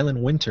Coney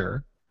Island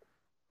winter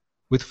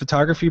with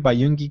photography by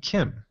Yoongi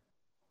Kim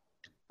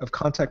of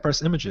Contact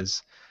Press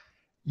Images.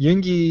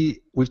 Yoongi,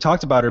 we've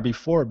talked about her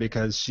before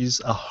because she's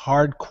a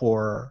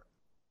hardcore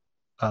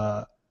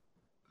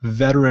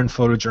veteran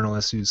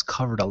photojournalist who's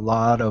covered a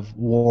lot of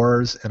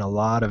wars and a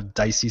lot of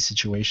dicey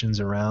situations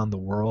around the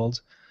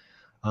world.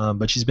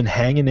 But she's been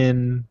hanging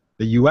in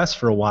the U.S.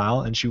 for a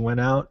while, and she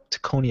went out to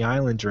Coney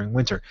Island during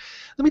winter.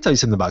 Let me tell you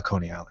something about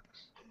Coney Island.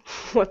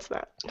 What's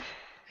that?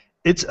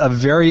 It's a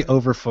very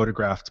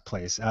over-photographed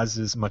place, as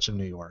is much of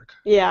New York.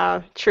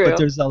 Yeah, true. But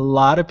there's a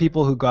lot of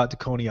people who go out to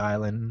Coney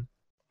Island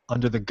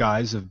under the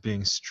guise of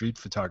being street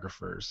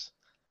photographers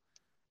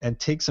and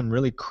take some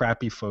really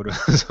crappy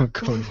photos of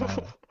Coney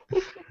Island,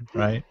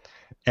 right?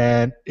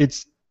 And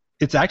it's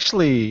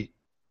actually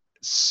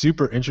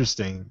super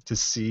interesting to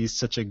see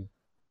such a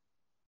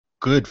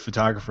good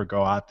photographer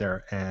go out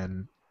there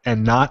and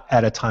not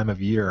at a time of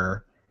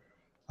year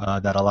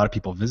that a lot of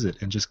people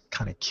visit and just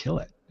kind of kill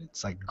it.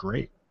 It's like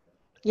great.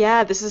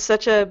 Yeah, this is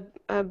such a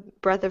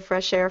breath of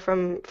fresh air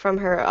from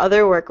her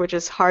other work, which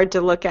is hard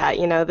to look at.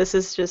 This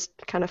is just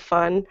kind of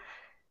fun.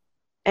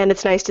 And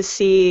it's nice to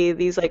see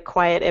these like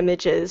quiet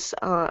images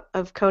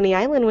of Coney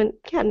Island when,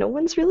 yeah, no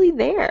one's really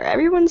there.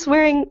 Everyone's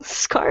wearing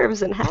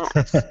scarves and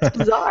hats. It's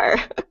bizarre.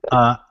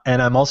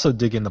 And I'm also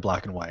digging the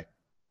black and white.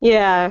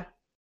 Yeah.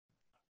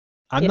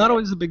 I'm not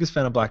always the biggest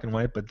fan of black and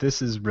white, but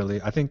this is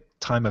really, I think,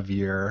 time of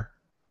year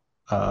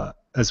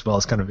as well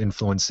as kind of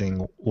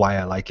influencing why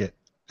I like it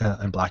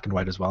in black and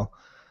white as well.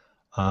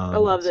 I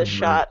love this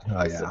shot. Oh,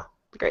 It's yeah.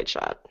 a great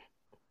shot.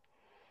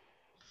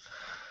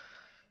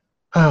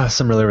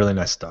 Some really, really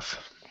nice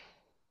stuff.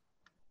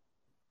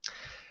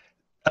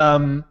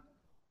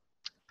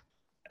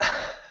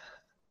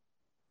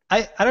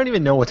 I don't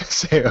even know what to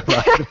say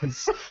about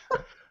this.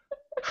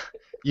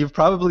 You've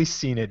probably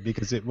seen it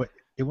because it went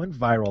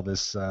viral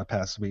this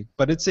past week.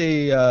 But it's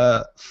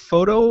a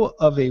photo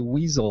of a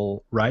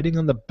weasel riding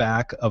on the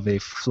back of a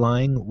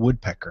flying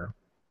woodpecker.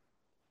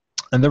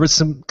 And there was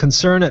some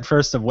concern at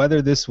first of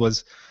whether this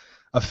was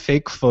a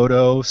fake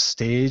photo,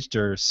 staged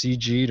or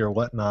CG'd or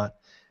whatnot.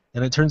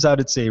 And it turns out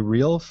it's a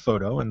real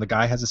photo, and the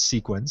guy has a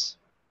sequence.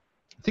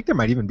 I think there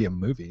might even be a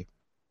movie.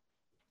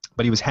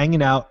 But he was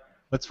hanging out.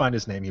 Let's find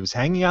his name. He was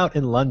hanging out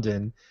in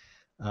London,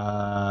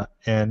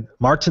 and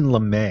Martin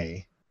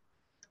LeMay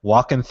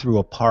walking through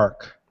a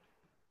park,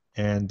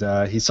 and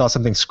he saw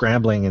something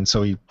scrambling, and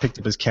so he picked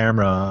up his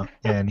camera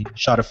and he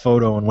shot a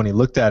photo. And when he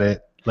looked at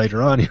it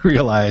later on, he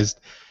realized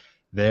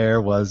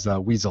there was a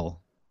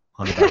weasel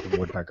on the back of a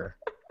woodpecker.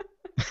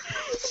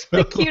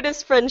 The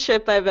cutest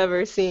friendship I've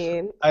ever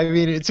seen. I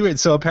mean, it's weird.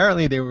 So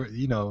apparently they were,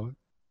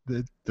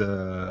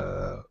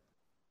 the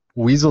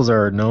weasels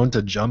are known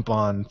to jump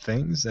on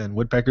things, and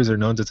woodpeckers are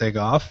known to take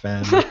off,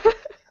 and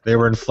they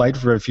were in flight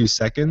for a few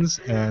seconds,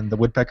 and the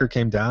woodpecker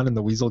came down, and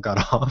the weasel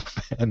got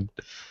off, and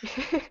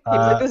he was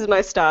like, "This is my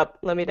stop.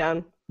 Let me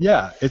down."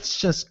 Yeah, it's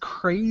just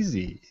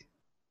crazy.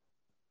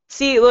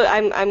 See, look,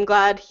 I'm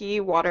glad he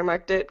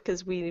watermarked it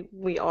because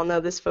we all know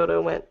this photo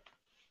went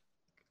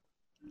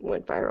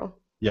viral.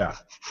 Yeah,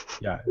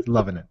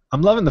 loving it.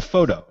 I'm loving the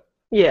photo.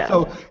 Yeah.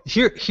 So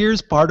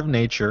here's part of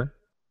nature.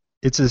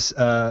 It's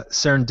a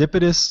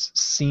serendipitous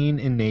scene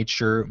in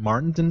nature.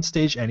 Martin didn't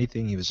stage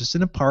anything. He was just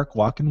in a park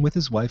walking with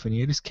his wife, and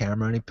he had his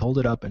camera, and he pulled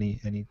it up, and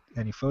he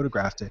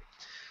photographed it.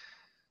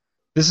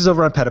 This is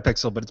over on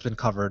Petapixel, but it's been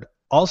covered.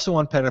 Also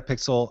on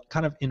Petapixel,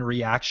 kind of in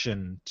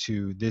reaction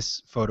to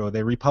this photo,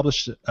 they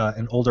republished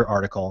an older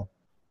article.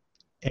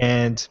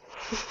 And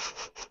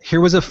here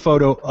was a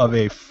photo of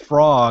a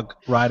frog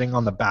riding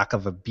on the back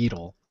of a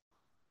beetle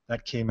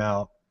that came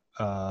out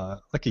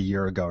like a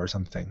year ago or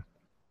something.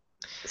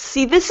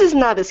 See, this is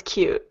not as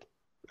cute.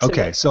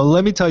 Okay, so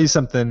let me tell you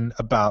something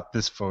about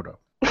this photo.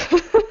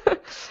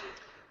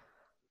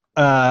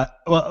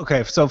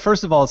 Okay, so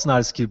first of all, it's not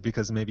as cute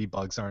because maybe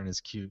bugs aren't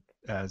as cute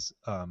as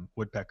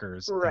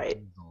woodpeckers right.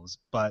 and weasels,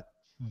 but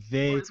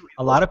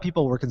a lot of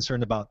people were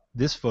concerned about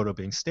this photo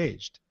being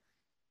staged.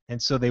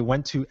 And so they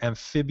went to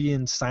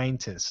amphibian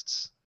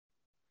scientists,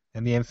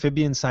 and the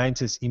amphibian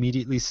scientists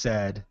immediately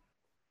said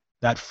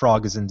that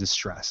frog is in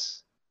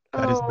distress.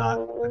 That is not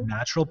a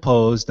natural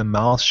pose. The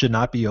mouth should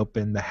not be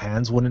open. The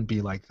hands wouldn't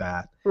be like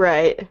that.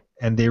 Right.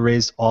 And they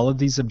raised all of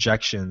these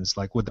objections,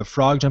 like would the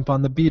frog jump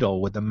on the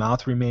beetle? Would the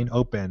mouth remain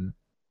open?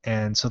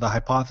 And so the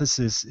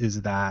hypothesis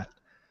is that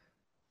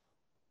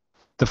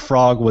the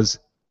frog was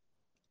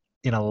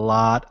in a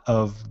lot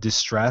of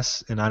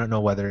distress, and I don't know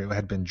whether it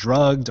had been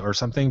drugged or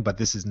something, but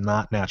this is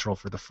not natural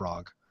for the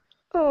frog.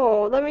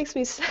 Oh, that makes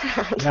me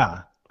sad.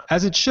 Yeah,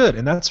 as it should,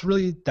 and that's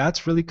really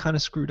kind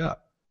of screwed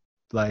up.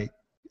 Like,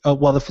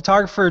 well, the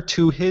photographer,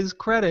 to his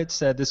credit,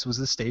 said this was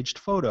a staged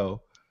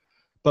photo,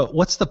 but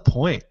what's the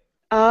point?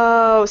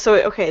 Oh, so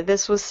okay,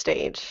 this was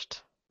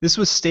staged. This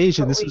was staged,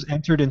 and this was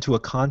entered into a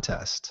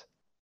contest,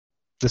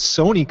 the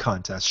Sony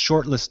contest,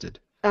 shortlisted.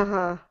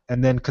 Uh-huh.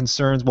 And then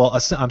concerns. Well,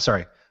 I'm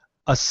sorry.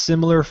 A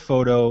similar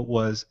photo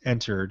was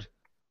entered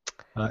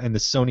in the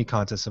Sony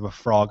contest of a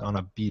frog on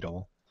a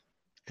beetle.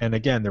 And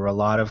again, there were a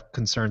lot of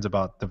concerns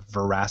about the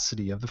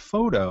veracity of the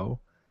photo,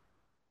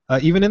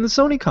 even in the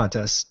Sony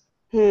contest.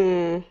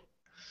 Well,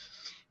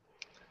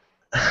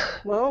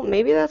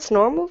 maybe that's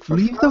normal for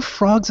Leave the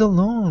frogs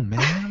alone,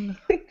 man.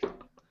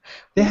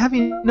 They have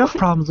enough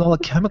problems, all the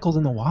chemicals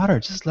in the water.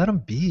 Just let them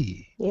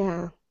be.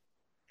 Yeah.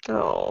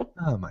 Oh.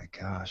 Oh, my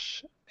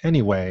gosh.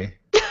 Anyway.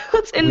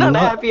 Let's end on a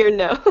happier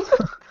note.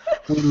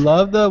 We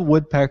love the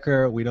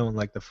woodpecker. We don't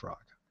like the frog.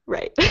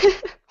 Right.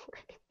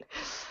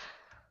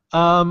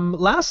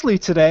 Lastly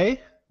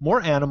today,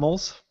 more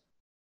animals.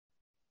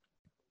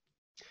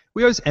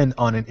 We always end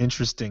on an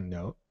interesting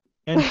note.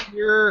 And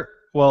here,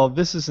 well,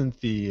 this isn't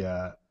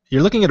the...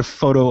 you're looking at a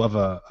photo of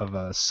a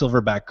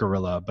silverback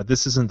gorilla, but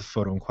this isn't the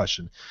photo in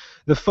question.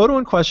 The photo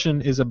in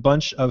question is a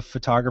bunch of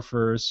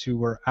photographers who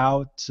were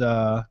out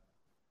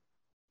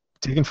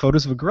taking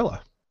photos of a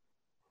gorilla.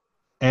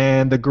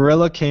 And the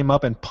gorilla came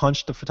up and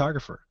punched the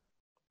photographer.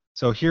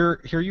 So here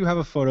you have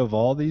a photo of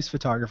all these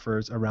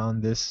photographers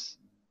around this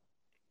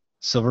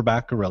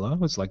silverback gorilla.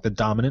 It's like the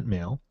dominant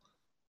male.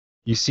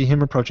 You see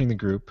him approaching the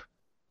group,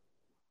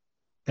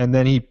 and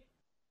then he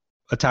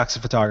attacks the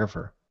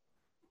photographer.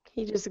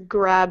 He just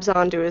grabs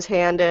onto his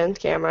hand and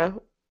camera.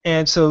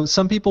 And so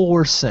some people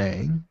were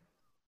saying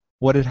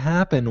what had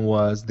happened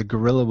was the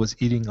gorilla was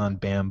eating on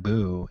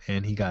bamboo,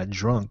 and he got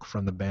drunk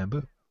from the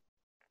bamboo.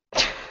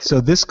 So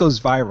this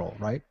goes viral,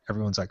 right?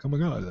 Everyone's like, "Oh my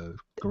God, the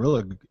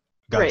gorilla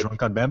got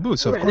drunk on bamboo."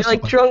 So of course, they're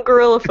like drunk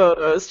gorilla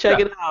photos.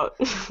 Check it out.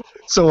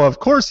 So of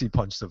course he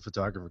punched the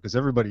photographer because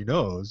everybody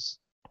knows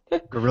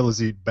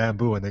gorillas eat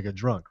bamboo and they get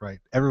drunk, right?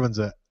 Everyone's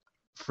a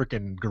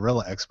freaking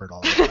gorilla expert all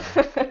the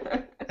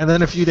time. And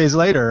then a few days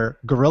later,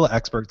 gorilla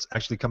experts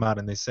actually come out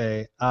and they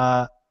say,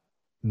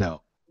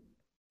 "No,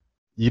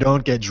 you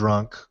don't get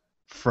drunk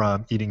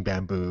from eating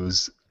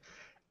bamboos."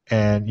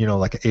 And,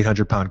 like an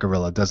 800-pound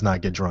gorilla does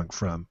not get drunk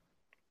from.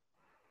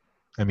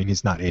 I mean,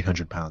 he's not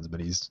 800 pounds, but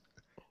he's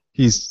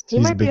He a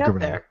might be big up gorilla.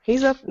 there.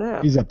 He's up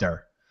now. He's up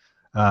there.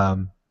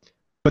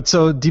 But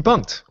so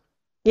debunked.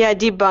 Yeah,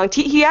 debunked.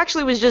 He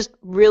actually was just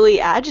really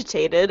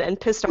agitated and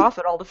pissed off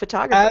at all the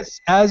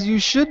photographers. As you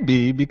should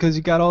be, because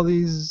you got all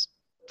these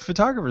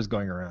photographers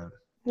going around.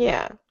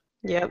 Yeah.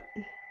 Yep.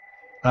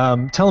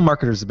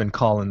 Telemarketers have been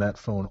calling that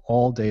phone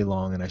all day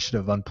long, and I should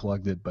have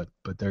unplugged it, but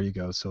there you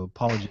go. So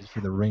apologies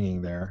for the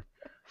ringing there.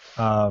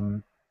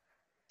 The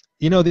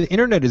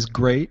internet is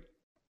great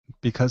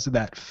because of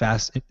that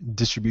fast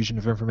distribution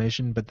of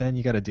information, but then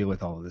you got to deal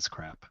with all of this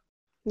crap.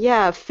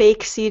 Yeah,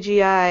 fake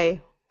CGI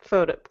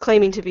photo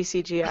claiming to be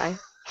CGI.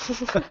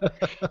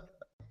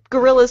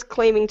 Gorillas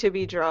claiming to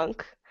be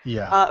drunk.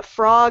 Yeah.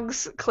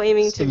 Frogs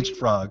claiming to be Stage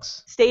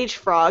frogs. stage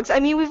frogs. I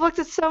mean, we've looked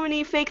at so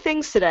many fake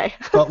things today.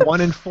 But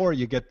 1 in 4,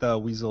 you get the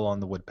weasel on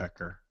the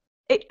woodpecker.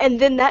 And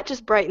then that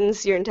just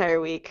brightens your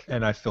entire week.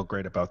 And I feel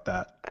great about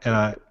that.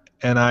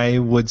 And I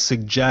would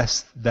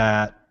suggest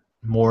that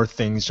more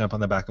things jump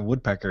on the back of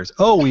woodpeckers.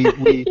 Oh, we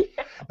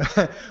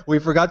we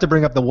forgot to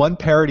bring up the one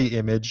parody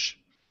image.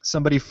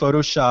 Somebody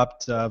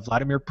photoshopped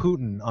Vladimir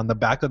Putin on the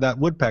back of that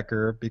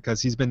woodpecker because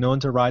he's been known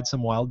to ride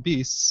some wild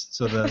beasts.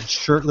 So the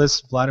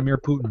shirtless Vladimir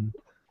Putin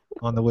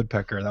on the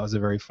woodpecker. That was a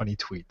very funny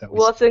tweet.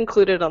 Well, it's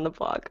included on the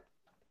blog.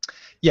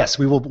 Yes,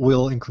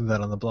 we'll include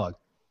that on the blog.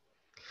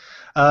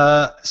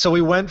 So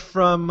we went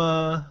from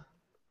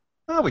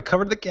we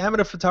covered the gamut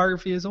of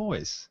photography as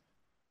always.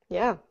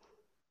 Yeah.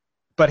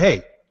 But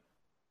hey,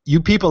 you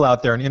people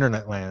out there in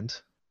internet land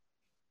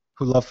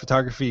who love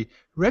photography,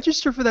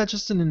 register for that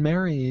Justin and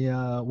Mary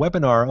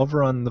webinar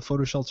over on the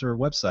PhotoShelter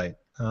website.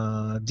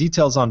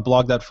 Details on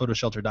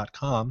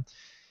blog.photoshelter.com,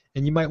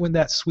 and you might win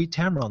that sweet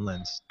Tamron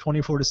lens,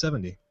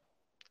 24-70.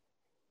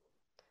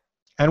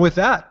 And with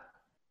that,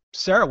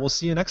 Sarah, we'll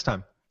see you next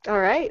time. All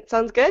right.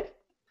 Sounds good.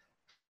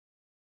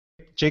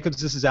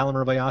 Jacobs, this is Alan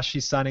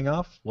Murabayashi signing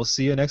off. We'll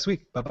see you next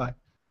week. Bye-bye.